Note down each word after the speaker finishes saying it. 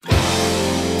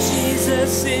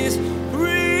Jesus is real.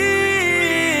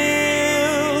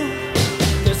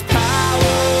 There's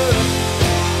power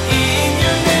in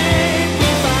your name. We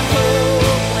find hope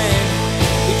when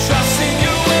we trust in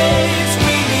your ways.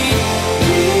 We need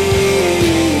you.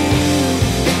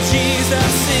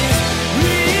 Jesus is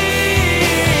real.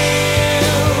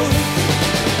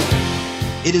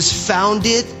 It is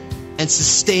founded and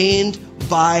sustained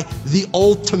by the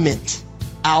ultimate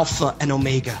Alpha and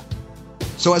Omega.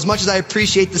 So as much as I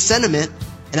appreciate the sentiment,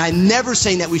 and I'm never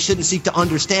saying that we shouldn't seek to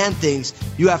understand things,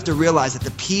 you have to realize that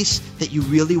the peace that you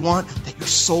really want, that your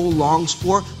soul longs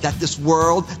for, that this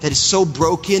world that is so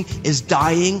broken is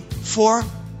dying for,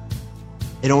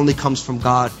 it only comes from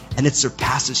God, and it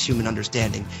surpasses human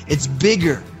understanding. It's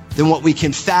bigger than what we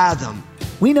can fathom.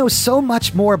 We know so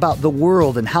much more about the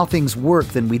world and how things work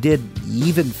than we did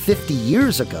even 50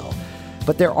 years ago.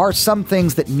 But there are some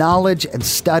things that knowledge and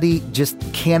study just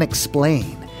can't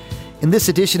explain. In this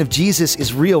edition of Jesus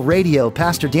is Real Radio,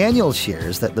 Pastor Daniel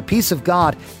shares that the peace of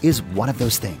God is one of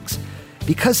those things.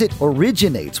 Because it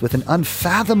originates with an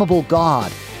unfathomable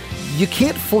God, you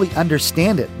can't fully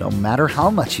understand it no matter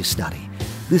how much you study.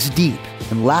 This deep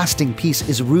and lasting peace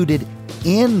is rooted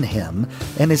in Him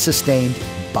and is sustained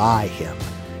by Him.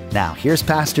 Now, here's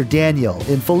Pastor Daniel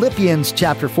in Philippians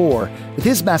chapter 4 with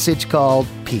his message called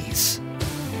Peace.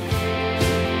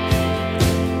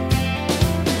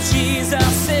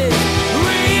 Jesus is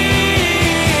real.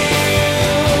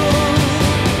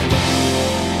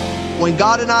 When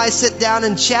God and I sit down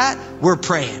and chat, we're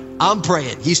praying. I'm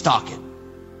praying. He's talking.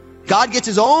 God gets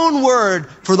His own word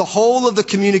for the whole of the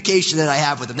communication that I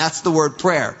have with Him. That's the word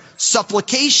prayer.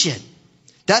 Supplication.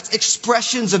 That's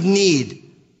expressions of need.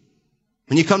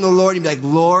 When you come to the Lord, you be like,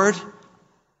 Lord,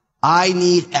 I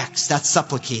need X. That's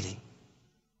supplicating.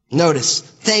 Notice,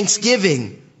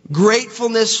 thanksgiving.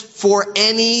 Gratefulness for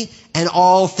any and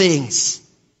all things.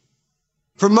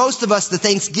 For most of us, the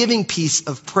thanksgiving piece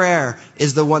of prayer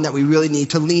is the one that we really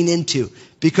need to lean into.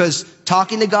 Because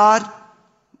talking to God,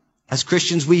 as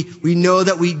Christians, we know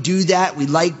that we do that. We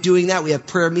like doing that. We have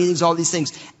prayer meetings, all these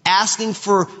things. Asking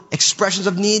for expressions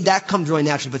of need, that comes really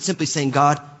naturally. But simply saying,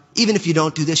 God, even if you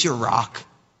don't do this, you're a rock.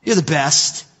 You're the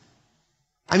best.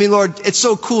 I mean, Lord, it's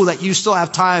so cool that you still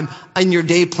have time in your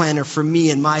day planner for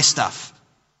me and my stuff.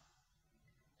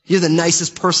 You're the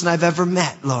nicest person I've ever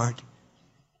met, Lord.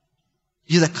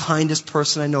 You're the kindest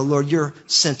person I know. Lord, your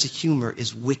sense of humor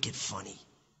is wicked funny.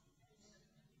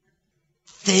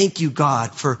 Thank you,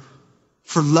 God, for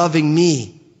loving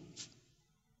me,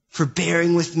 for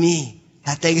bearing with me.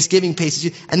 That thanksgiving paces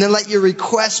you. And then let your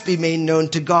requests be made known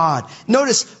to God.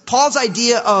 Notice, Paul's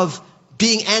idea of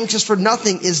being anxious for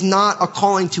nothing is not a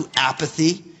calling to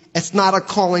apathy. It's not a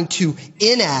calling to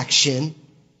inaction.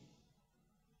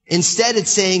 Instead, it's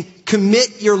saying,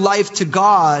 commit your life to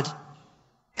God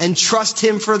and trust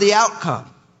Him for the outcome.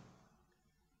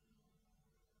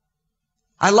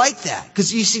 I like that,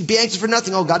 because you see, be anxious for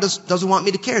nothing. Oh, God doesn't want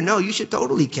me to care. No, you should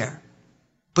totally care.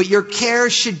 But your care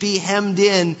should be hemmed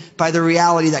in by the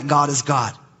reality that God is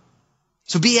God.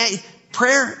 So peace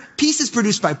is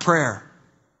produced by prayer.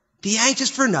 Be anxious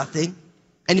for nothing.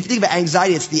 And if you think about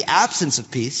anxiety, it's the absence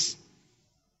of peace.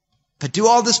 But do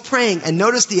all this praying and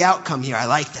notice the outcome here. I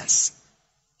like this.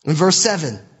 In verse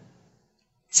 7, it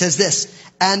says this,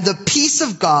 and the peace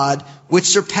of God, which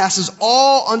surpasses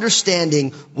all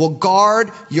understanding, will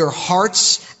guard your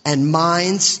hearts and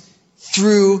minds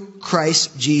through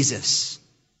Christ Jesus.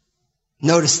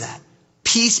 Notice that.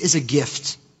 Peace is a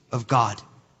gift of God.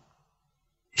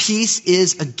 Peace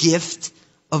is a gift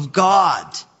of God.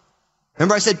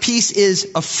 Remember I said peace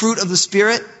is a fruit of the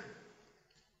Spirit?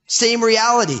 Same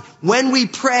reality. When we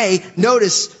pray,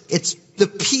 notice it's the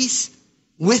peace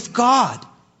with God.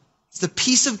 It's the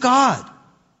peace of God.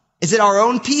 Is it our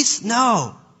own peace?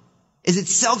 No. Is it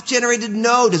self-generated?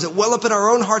 No. Does it well up in our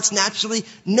own hearts naturally?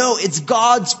 No. It's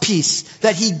God's peace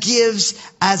that He gives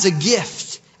as a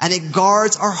gift, and it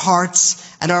guards our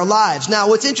hearts and our lives. Now,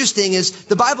 what's interesting is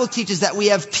the Bible teaches that we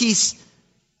have peace,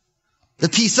 the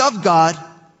peace of God.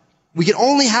 We can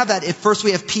only have that if first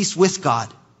we have peace with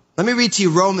God. Let me read to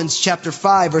you Romans chapter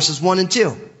 5, verses 1 and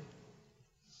 2.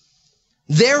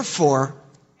 Therefore,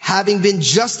 having been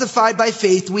justified by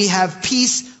faith, we have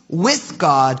peace with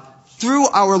God through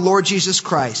our Lord Jesus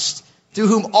Christ, through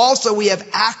whom also we have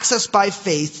access by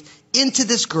faith into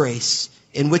this grace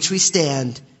in which we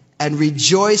stand and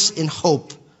rejoice in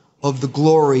hope of the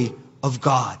glory of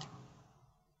God.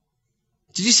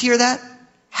 Did you hear that?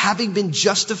 Having been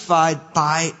justified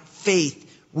by faith,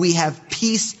 we have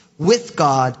peace with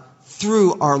God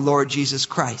through our Lord Jesus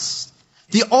Christ.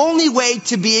 The only way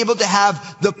to be able to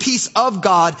have the peace of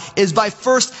God is by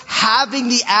first having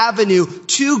the avenue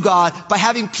to God, by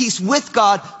having peace with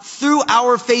God through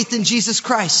our faith in Jesus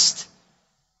Christ.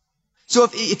 So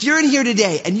if you're in here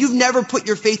today and you've never put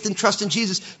your faith and trust in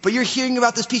Jesus, but you're hearing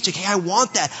about this peace, like, hey, I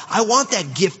want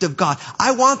that gift of God.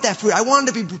 I want that fruit. I want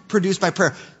it to be produced by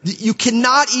prayer. You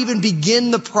cannot even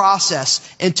begin the process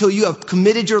until you have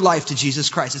committed your life to Jesus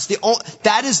Christ.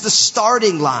 That is the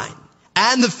starting line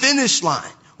and the finish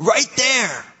line right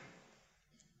there.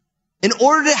 In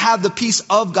order to have the peace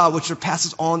of God, which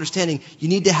surpasses all understanding, you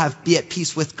need to be at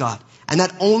peace with God. And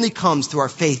that only comes through our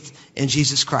faith in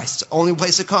Jesus Christ. It's the only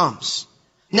place it comes.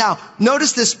 Now,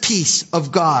 notice this peace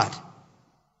of God.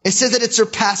 It says that it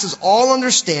surpasses all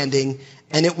understanding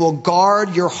and it will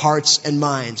guard your hearts and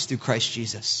minds through Christ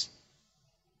Jesus.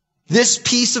 This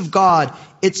peace of God,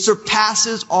 it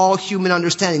surpasses all human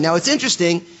understanding. Now, it's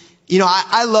interesting. You know,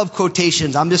 I love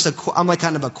quotations. I'm like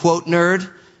kind of a quote nerd.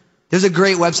 There's a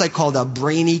great website called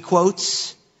Brainy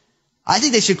Quotes. I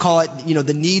think they should call it,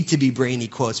 the need to be brainy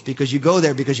quotes, because you go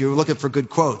there because you're looking for good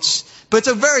quotes. But it's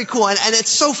a very cool, and it's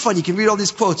so fun. You can read all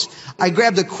these quotes. I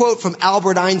grabbed a quote from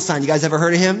Albert Einstein. You guys ever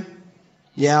heard of him?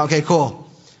 Yeah, okay, cool.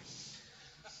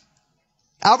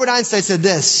 Albert Einstein said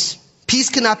this: peace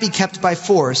cannot be kept by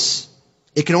force.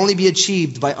 It can only be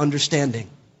achieved by understanding.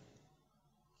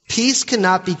 Peace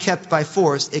cannot be kept by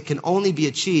force. It can only be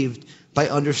achieved by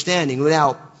understanding.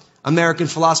 Now, American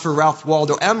philosopher Ralph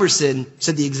Waldo Emerson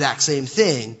said the exact same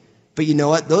thing. But you know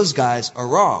what? Those guys are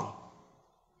wrong.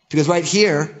 Because right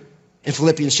here in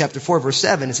Philippians chapter 4, verse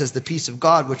 7, it says the peace of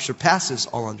God which surpasses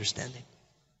all understanding.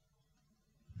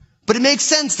 But it makes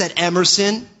sense that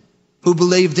Emerson, who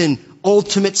believed in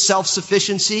ultimate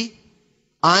self-sufficiency,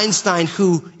 Einstein,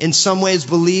 who in some ways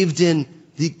believed in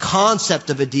the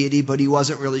concept of a deity, but he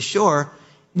wasn't really sure,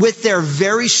 with their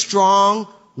very strong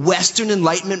Western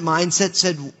Enlightenment mindset,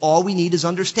 said all we need is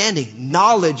understanding.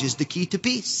 Knowledge is the key to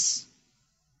peace.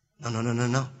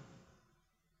 No.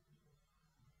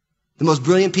 The most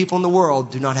brilliant people in the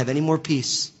world do not have any more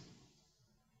peace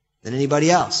than anybody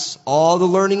else. All the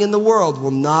learning in the world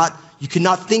you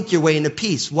cannot think your way into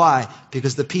peace. Why?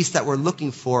 Because the peace that we're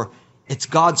looking for, it's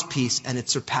God's peace and it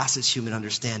surpasses human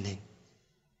understanding.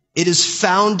 It is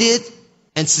founded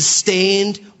and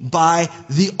sustained by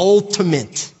the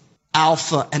ultimate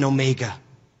Alpha and Omega.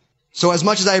 So as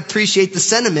much as I appreciate the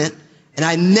sentiment, and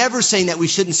I'm never saying that we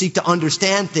shouldn't seek to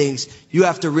understand things, you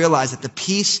have to realize that the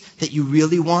peace that you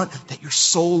really want, that your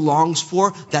soul longs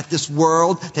for, that this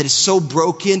world that is so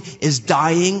broken is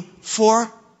dying for,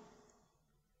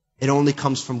 it only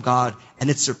comes from God, and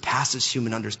it surpasses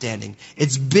human understanding.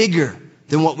 It's bigger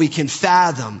than what we can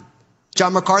fathom.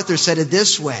 John MacArthur said it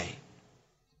this way: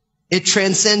 it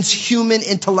transcends human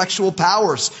intellectual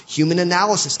powers, human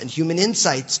analysis, and human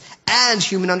insights, and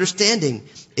human understanding.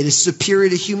 It is superior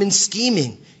to human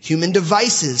scheming, human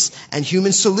devices, and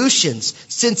human solutions,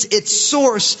 since its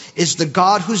source is the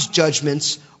God whose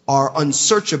judgments are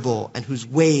unsearchable and whose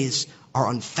ways are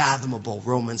unfathomable.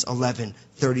 Romans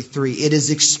 11:33. It is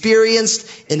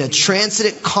experienced in a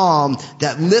transcendent calm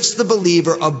that lifts the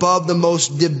believer above the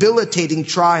most debilitating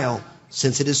trial.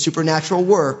 Since it is supernatural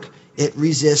work, it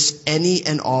resists any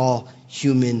and all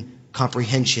human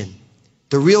comprehension.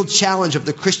 The real challenge of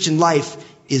the Christian life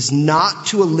is not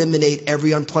to eliminate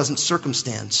every unpleasant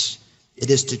circumstance. It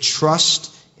is to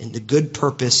trust in the good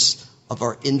purpose of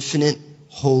our infinite,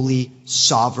 holy,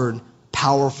 sovereign,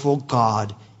 powerful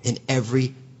God in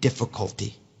every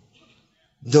difficulty.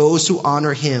 Those who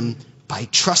honor him by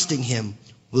trusting him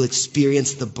will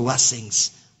experience the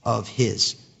blessings of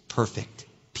his perfect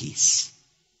peace.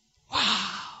 Wow.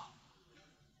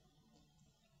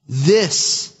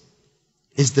 This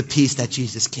is the peace that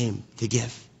Jesus came to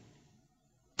give.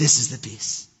 This is the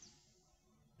peace.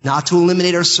 Not to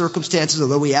eliminate our circumstances,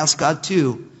 although we ask God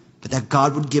to, but that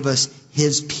God would give us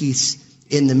his peace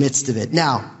in the midst of it.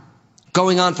 Now,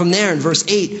 going on from there in verse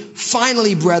 8,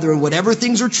 finally, brethren, whatever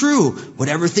things are true,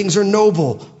 whatever things are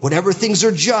noble, whatever things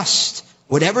are just,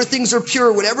 whatever things are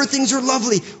pure, whatever things are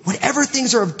lovely, whatever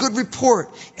things are of good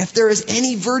report, if there is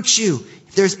any virtue,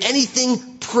 if there's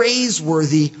anything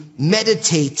praiseworthy,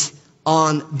 meditate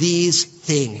on these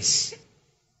things.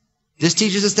 This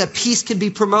teaches us that peace can be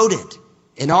promoted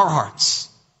in our hearts.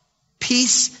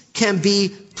 Peace can be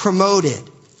promoted.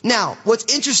 Now,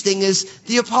 what's interesting is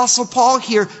the Apostle Paul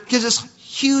here gives us a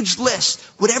huge list.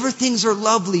 Whatever things are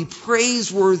lovely,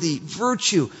 praiseworthy,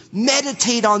 virtue,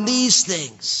 meditate on these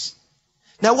things.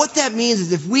 Now, what that means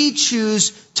is if we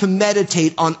choose to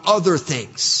meditate on other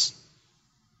things,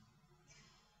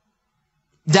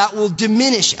 that will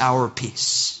diminish our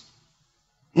peace.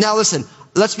 Now listen,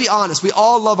 let's be honest. We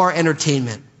all love our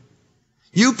entertainment.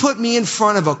 You put me in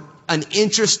front of an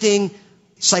interesting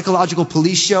psychological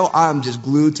police show, I'm just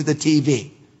glued to the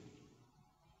TV.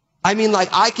 I mean, like,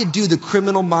 I could do the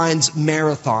Criminal Minds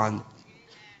marathon.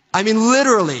 I mean,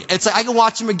 literally. It's like I can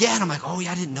watch them again. I'm like, oh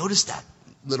yeah, I didn't notice that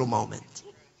little moment.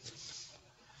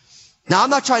 Now, I'm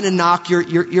not trying to knock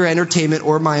your entertainment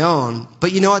or my own,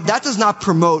 but you know what? That does not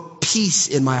promote peace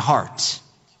in my heart.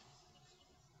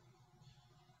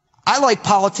 I like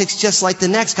politics just like the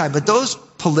next guy, but those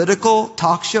political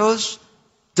talk shows,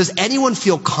 does anyone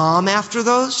feel calm after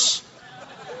those?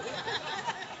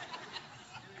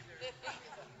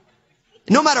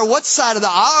 No matter what side of the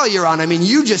aisle you're on, I mean,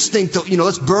 you just think that,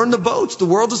 let's burn the boats. The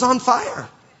world is on fire.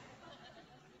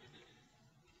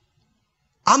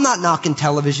 I'm not knocking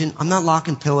television. I'm not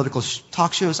knocking political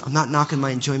talk shows. I'm not knocking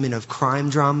my enjoyment of crime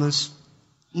dramas.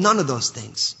 None of those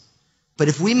things. But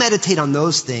if we meditate on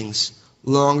those things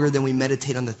longer than we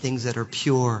meditate on the things that are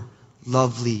pure,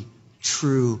 lovely,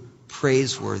 true,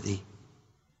 praiseworthy,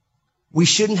 we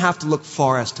shouldn't have to look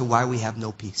far as to why we have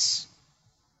no peace.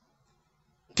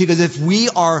 Because if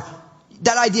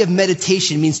that idea of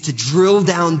meditation means to drill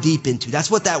down deep into.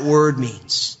 That's what that word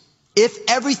means. If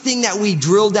everything that we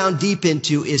drill down deep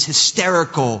into is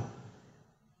hysterical,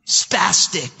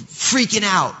 spastic, freaking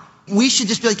out, we should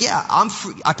just be like, yeah, I'm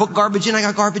free. I put garbage in, I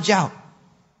got garbage out.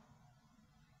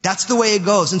 That's the way it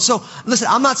goes. And so, listen,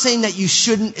 I'm not saying that you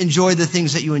shouldn't enjoy the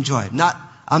things that you enjoy.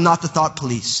 I'm not the thought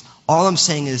police. All I'm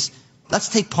saying is, let's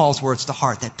take Paul's words to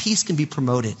heart, that peace can be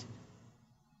promoted.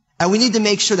 And we need to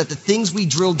make sure that the things we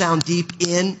drill down deep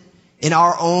in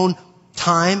our own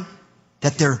time,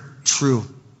 that they're true.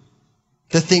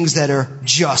 The things that are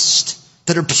just,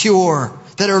 that are pure,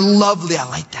 that are lovely. I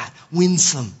like that.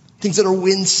 Winsome. Things that are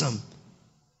winsome.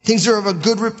 Things that are of a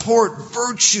good report,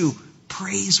 virtue,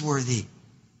 praiseworthy.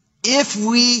 If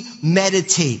we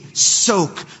meditate,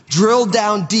 soak, drill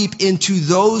down deep into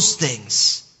those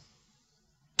things,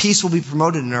 peace will be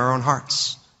promoted in our own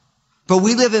hearts. But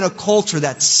we live in a culture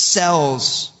that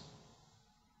sells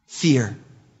fear,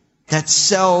 that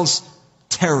sells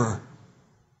terror.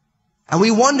 And we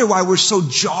wonder why we're so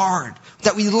jarred,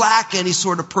 that we lack any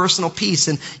sort of personal peace.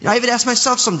 And I even ask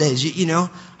myself some days,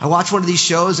 I watch one of these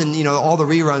shows and, all the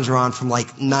reruns are on from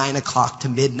like 9 o'clock to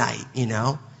midnight,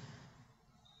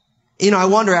 I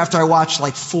wonder after I watch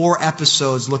like 4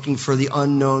 episodes looking for the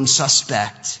unknown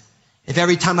suspect, if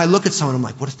every time I look at someone, I'm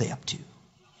like, what are they up to?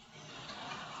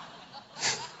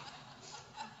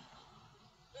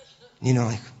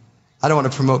 I don't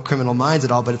want to promote Criminal Minds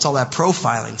at all, but it's all that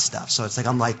profiling stuff. So it's like,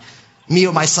 I'm like, me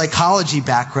with my psychology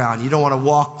background, you don't want to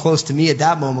walk close to me at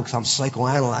that moment because I'm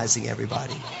psychoanalyzing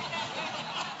everybody.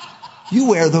 You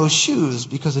wear those shoes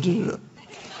because of...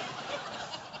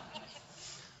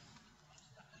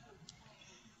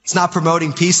 It's not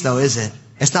promoting peace though, is it?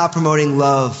 It's not promoting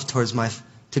love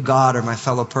to God or my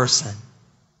fellow person.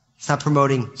 It's not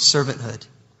promoting servanthood.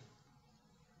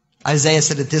 Isaiah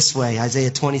said it this way,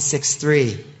 Isaiah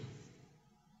 26:3.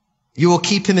 You will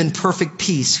keep him in perfect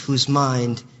peace whose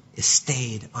mind is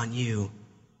stayed on you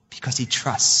because he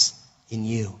trusts in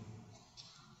you.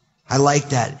 I like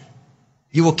that.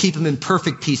 You will keep him in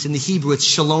perfect peace. In the Hebrew, it's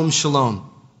shalom, shalom.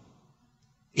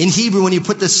 In Hebrew, when you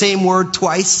put the same word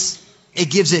twice, it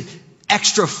gives it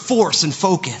extra force and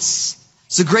focus.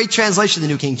 It's a great translation of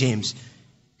the New King James.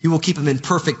 You will keep him in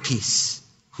perfect peace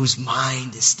whose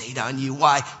mind is stayed on you.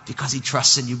 Why? Because he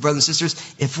trusts in you. Brothers and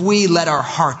sisters, if we let our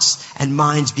hearts and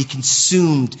minds be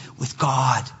consumed with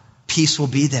God, peace will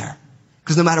be there.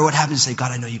 Because no matter what happens, you say,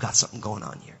 God, I know you got something going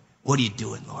on here. What are you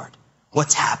doing, Lord?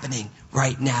 What's happening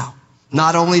right now?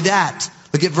 Not only that,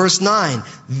 look at verse 9.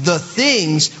 The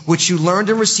things which you learned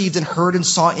and received and heard and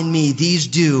saw in me, these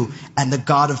do, and the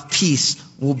God of peace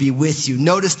will be with you.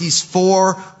 Notice these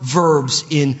 4 verbs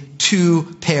in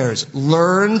 2 pairs.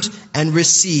 Learned and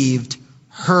received,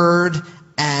 heard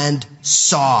and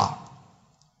saw.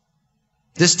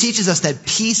 This teaches us that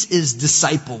peace is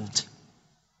discipled.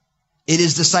 It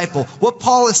is disciple. What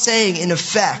Paul is saying, in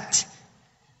effect,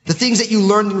 the things that you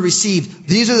learned and received,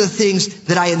 these are the things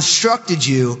that I instructed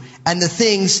you, and the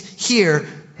things here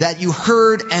that you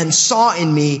heard and saw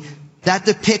in me, that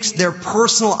depicts their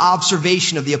personal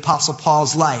observation of the Apostle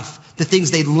Paul's life. The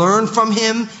things they learned from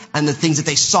him and the things that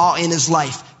they saw in his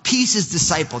life. Peace is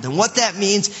discipled. And what that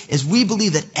means is we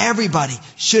believe that everybody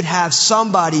should have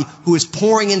somebody who is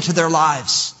pouring into their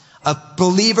lives. A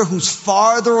believer who's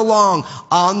farther along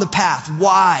on the path.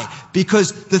 Why?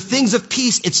 Because the things of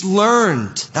peace, it's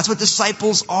learned. That's what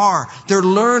disciples are. They're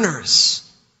learners.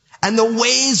 And the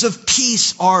ways of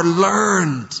peace are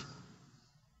learned.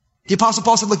 The Apostle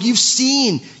Paul said, look, you've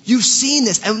seen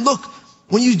this. And look,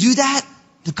 when you do that,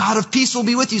 the God of peace will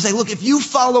be with you. Say, look, if you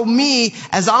follow me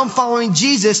as I'm following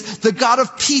Jesus, the God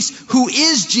of peace, who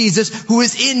is Jesus, who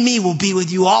is in me, will be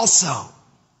with you also.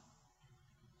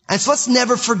 And so let's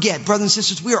never forget, brothers and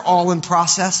sisters, we are all in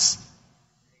process.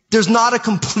 There's not a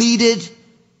completed,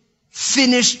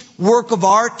 finished work of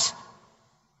art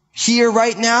here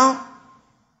right now.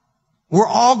 We're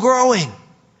all growing,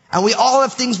 and we all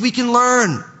have things we can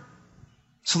learn.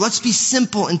 So let's be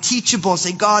simple and teachable and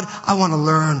say, God, I want to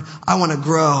learn. I want to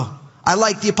grow. I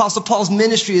like the Apostle Paul's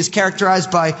ministry is characterized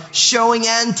by showing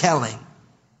and telling.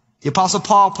 The Apostle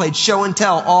Paul played show and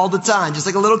tell all the time, just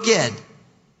like a little kid.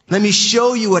 Let me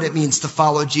show you what it means to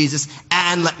follow Jesus,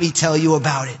 and let me tell you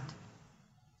about it.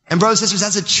 And brothers and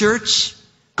sisters, as a church,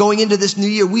 going into this new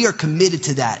year, we are committed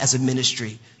to that as a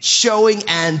ministry, showing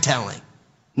and telling.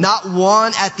 Not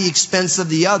one at the expense of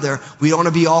the other. We don't want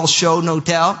to be all show, no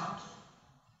tell,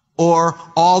 or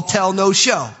all tell, no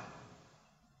show.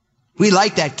 We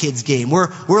like that kids game. We're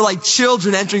like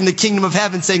children entering the kingdom of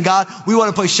heaven saying, God, we want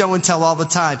to play show and tell all the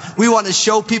time. We want to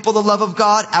show people the love of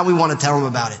God, and we want to tell them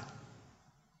about it.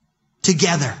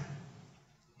 Together.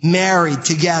 Married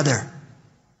together.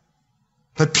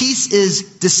 But peace is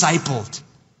discipled.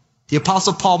 The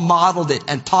Apostle Paul modeled it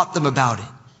and taught them about it.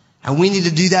 And we need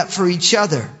to do that for each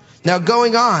other. Now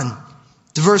going on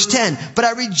to verse 10. But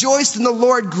I rejoiced in the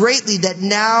Lord greatly that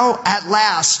now at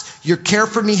last your care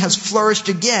for me has flourished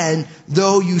again,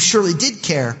 though you surely did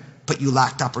care, but you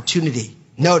lacked opportunity.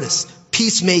 Notice,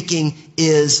 peacemaking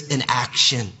is an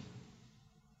action.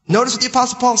 Notice what the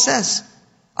Apostle Paul says.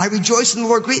 I rejoice in the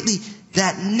Lord greatly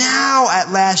that now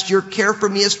at last your care for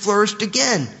me has flourished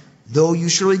again, though you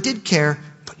surely did care,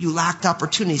 but you lacked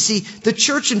opportunity. See, the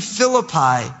church in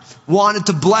Philippi wanted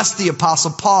to bless the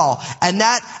Apostle Paul, and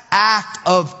that act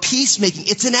of peacemaking,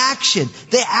 it's an action.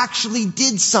 They actually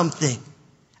did something.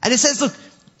 And it says, look,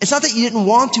 it's not that you didn't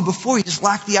want to before, you just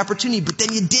lacked the opportunity, but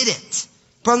then you did it.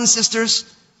 Brothers and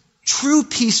sisters, true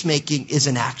peacemaking is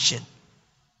an action.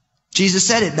 Jesus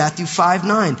said it, Matthew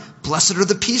 5:9, blessed are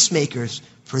the peacemakers,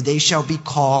 for they shall be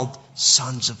called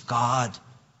sons of God.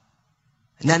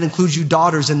 And that includes you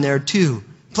daughters in there too.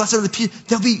 Blessed are the peacemakers,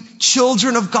 they'll be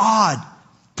children of God.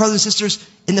 Brothers and sisters,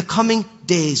 in the coming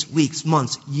days, weeks,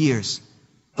 months, years,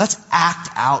 let's act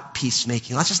out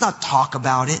peacemaking. Let's just not talk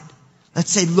about it.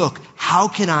 Let's say, look, how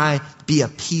can I be a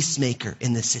peacemaker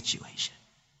in this situation?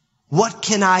 What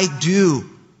can I do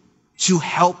to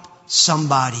help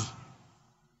somebody?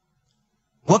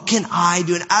 What can I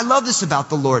do? And I love this about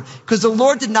the Lord, because the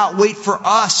Lord did not wait for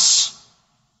us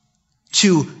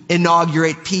to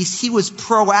inaugurate peace. He was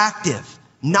proactive,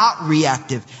 not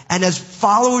reactive. And as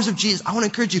followers of Jesus, I want to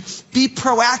encourage you, be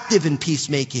proactive in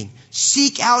peacemaking.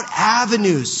 Seek out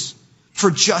avenues for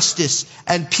justice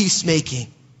and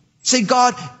peacemaking. Say,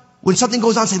 God, when something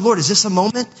goes on, say, Lord, is this a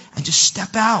moment? And just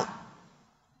step out.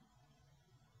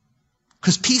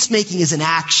 Because peacemaking is an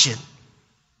action.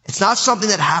 It's not something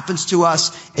that happens to us.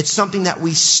 It's something that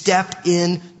we step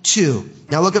into.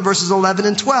 Now look at verses 11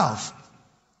 and 12.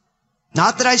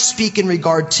 Not that I speak in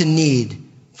regard to need,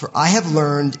 for I have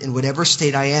learned in whatever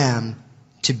state I am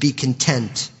to be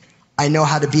content. I know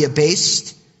how to be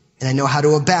abased, and I know how to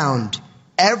abound.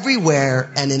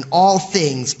 Everywhere and in all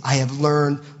things I have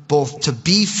learned both to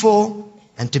be full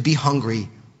and to be hungry,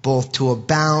 both to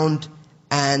abound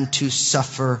and to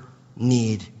suffer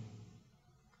need.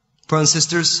 Brothers and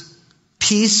sisters,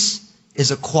 peace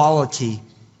is a quality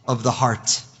of the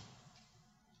heart.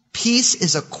 Peace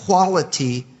is a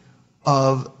quality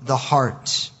of the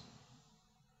heart.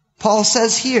 Paul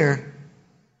says here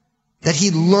that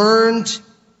he learned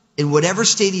in whatever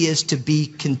state he is to be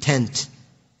content.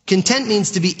 Content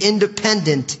means to be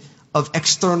independent of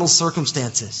external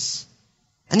circumstances.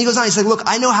 And he goes on, he said, look,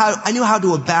 I know how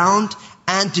to abound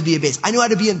and to be abased. I know how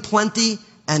to be in plenty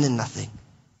and in nothing.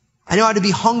 I know how to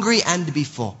be hungry and to be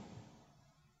full.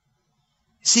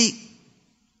 See,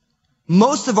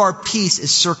 most of our peace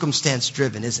is circumstance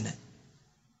driven, isn't it?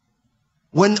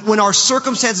 When our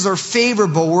circumstances are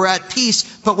favorable, we're at peace.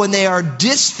 But when they are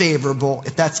disfavorable,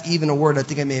 if that's even a word, I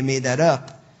think I may have made that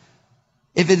up.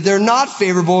 If they're not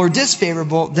favorable or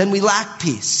disfavorable, then we lack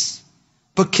peace.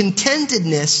 But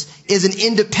contentedness is an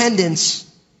independence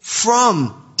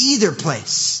from either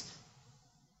place.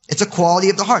 It's a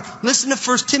quality of the heart. Listen to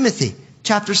 1 Timothy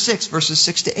chapter 6, verses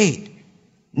 6 to 8.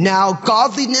 Now,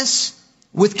 godliness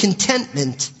with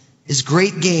contentment is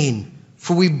great gain,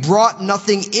 for we brought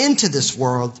nothing into this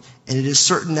world, and it is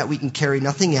certain that we can carry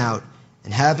nothing out.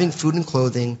 And having food and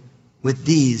clothing, with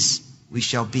these we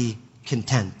shall be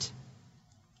content.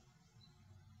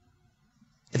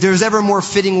 If there was ever a more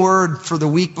fitting word for the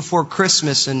week before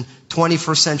Christmas in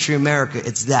 21st century America,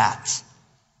 it's that.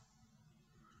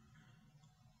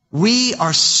 We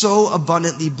are so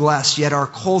abundantly blessed, yet our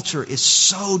culture is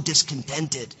so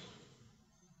discontented.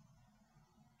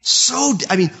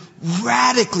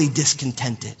 Radically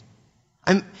discontented.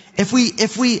 If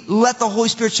we let the Holy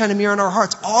Spirit shine a mirror in our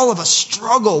hearts, all of us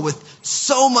struggle with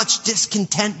so much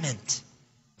discontentment.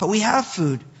 But we have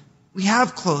food. We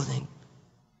have clothing.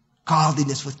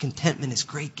 Godliness with contentment is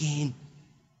great gain.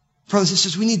 Brothers and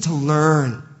sisters, we need to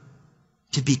learn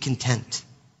to be content.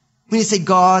 We need to say,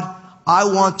 God, I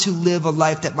want to live a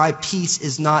life that my peace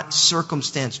is not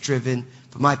circumstance driven,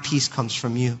 but my peace comes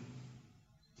from you.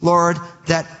 Lord,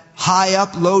 that high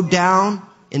up, low down,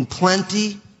 in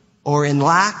plenty or in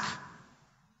lack,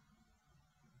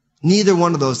 neither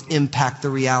one of those impact the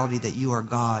reality that you are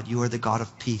God. You are the God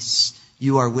of peace.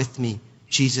 You are with me.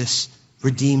 Jesus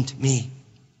redeemed me.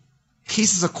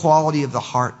 Peace is a quality of the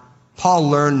heart. Paul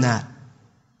learned that.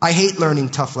 I hate learning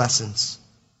tough lessons.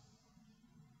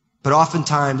 But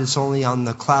oftentimes it's only on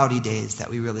the cloudy days that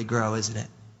we really grow, isn't it?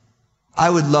 I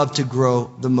would love to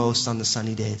grow the most on the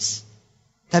sunny days.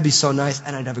 That'd be so nice,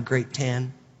 and I'd have a great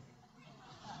tan.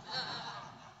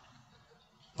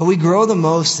 But we grow the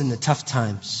most in the tough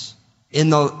times. In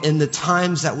the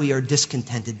times that we are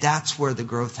discontented, that's where the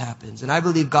growth happens. And I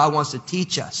believe God wants to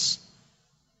teach us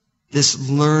this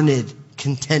learned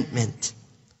contentment.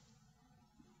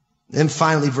 Then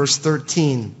finally, verse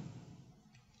 13,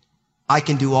 I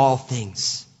can do all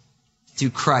things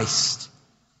through Christ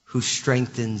who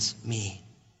strengthens me.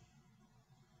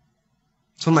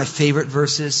 It's one of my favorite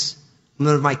verses,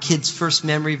 one of my kids' first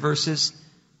memory verses.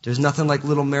 There's nothing like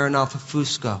little Maranatha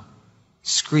Fusco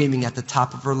screaming at the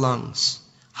top of her lungs,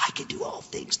 I can do all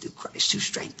things through Christ who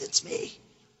strengthens me.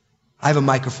 I have a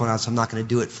microphone out, so I'm not going to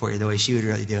do it for you the way she would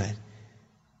really do it.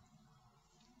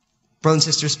 Brothers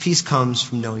and sisters, peace comes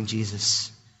from knowing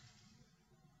Jesus.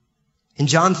 In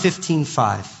John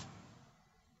 15:5,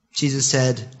 Jesus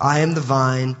said, I am the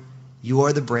vine, you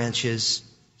are the branches.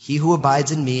 He who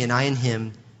abides in me and I in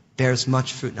him bears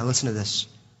much fruit. Now listen to this.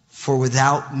 For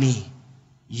without me,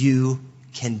 you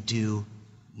can do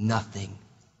nothing.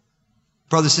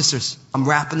 Brothers and sisters, I'm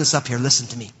wrapping this up here. Listen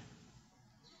to me.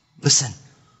 Listen.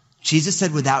 Jesus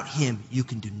said without him, you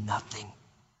can do nothing.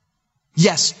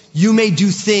 Yes, you may do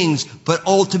things, but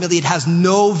ultimately it has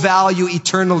no value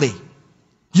eternally.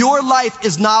 Your life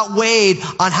is not weighed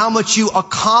on how much you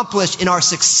accomplish in our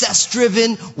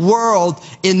success-driven world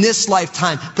in this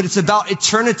lifetime, but it's about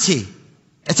eternity.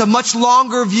 It's a much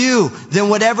longer view than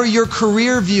whatever your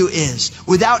career view is.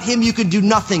 Without him, you can do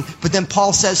nothing. But then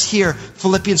Paul says here,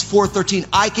 Philippians 4:13,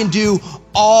 I can do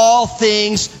all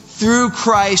things through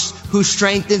Christ who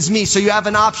strengthens me. So you have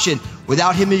an option.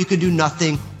 Without him, you can do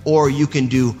nothing, or you can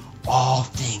do all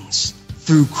things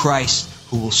through Christ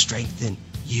who will strengthen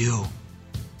you.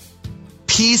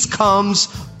 Peace comes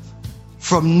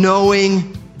from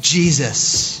knowing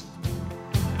Jesus.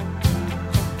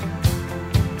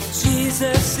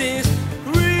 Jesus is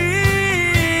real.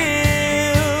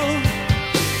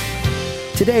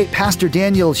 Today, Pastor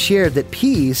Daniel shared that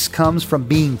peace comes from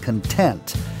being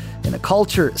content. In a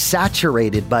culture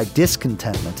saturated by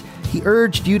discontentment, he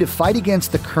urged you to fight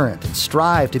against the current and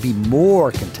strive to be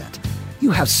more content.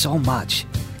 You have so much.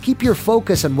 Keep your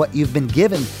focus on what you've been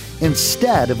given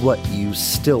instead of what you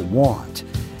still want.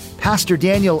 Pastor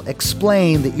Daniel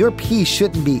explained that your peace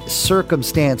shouldn't be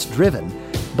circumstance-driven,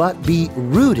 but be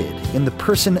rooted in the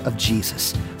person of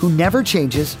Jesus, who never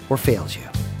changes or fails you.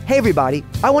 Hey everybody,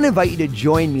 I want to invite you to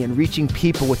join me in reaching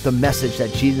people with the message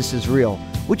that Jesus is real.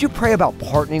 Would you pray about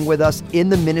partnering with us in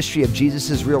the ministry of Jesus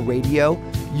is Real Radio?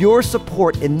 Your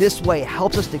support in this way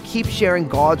helps us to keep sharing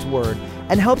God's Word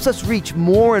and helps us reach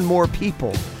more and more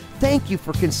people. Thank you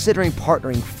for considering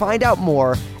partnering. Find out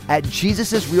more at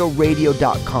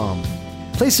JesusIsRealRadio.com.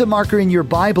 Place a marker in your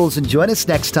Bibles and join us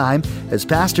next time as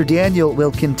Pastor Daniel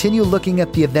will continue looking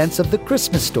at the events of the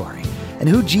Christmas story and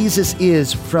who Jesus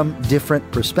is from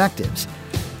different perspectives.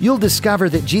 You'll discover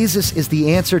that Jesus is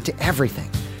the answer to everything.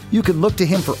 You can look to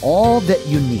him for all that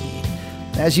you need.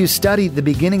 As you study the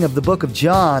beginning of the book of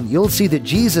John, you'll see that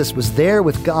Jesus was there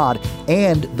with God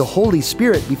and the Holy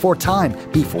Spirit before time,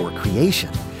 before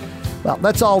creation. Well,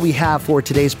 that's all we have for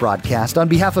today's broadcast. On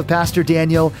behalf of Pastor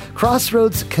Daniel,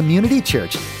 Crossroads Community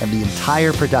Church, and the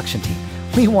entire production team,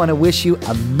 we want to wish you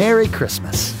a Merry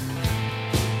Christmas.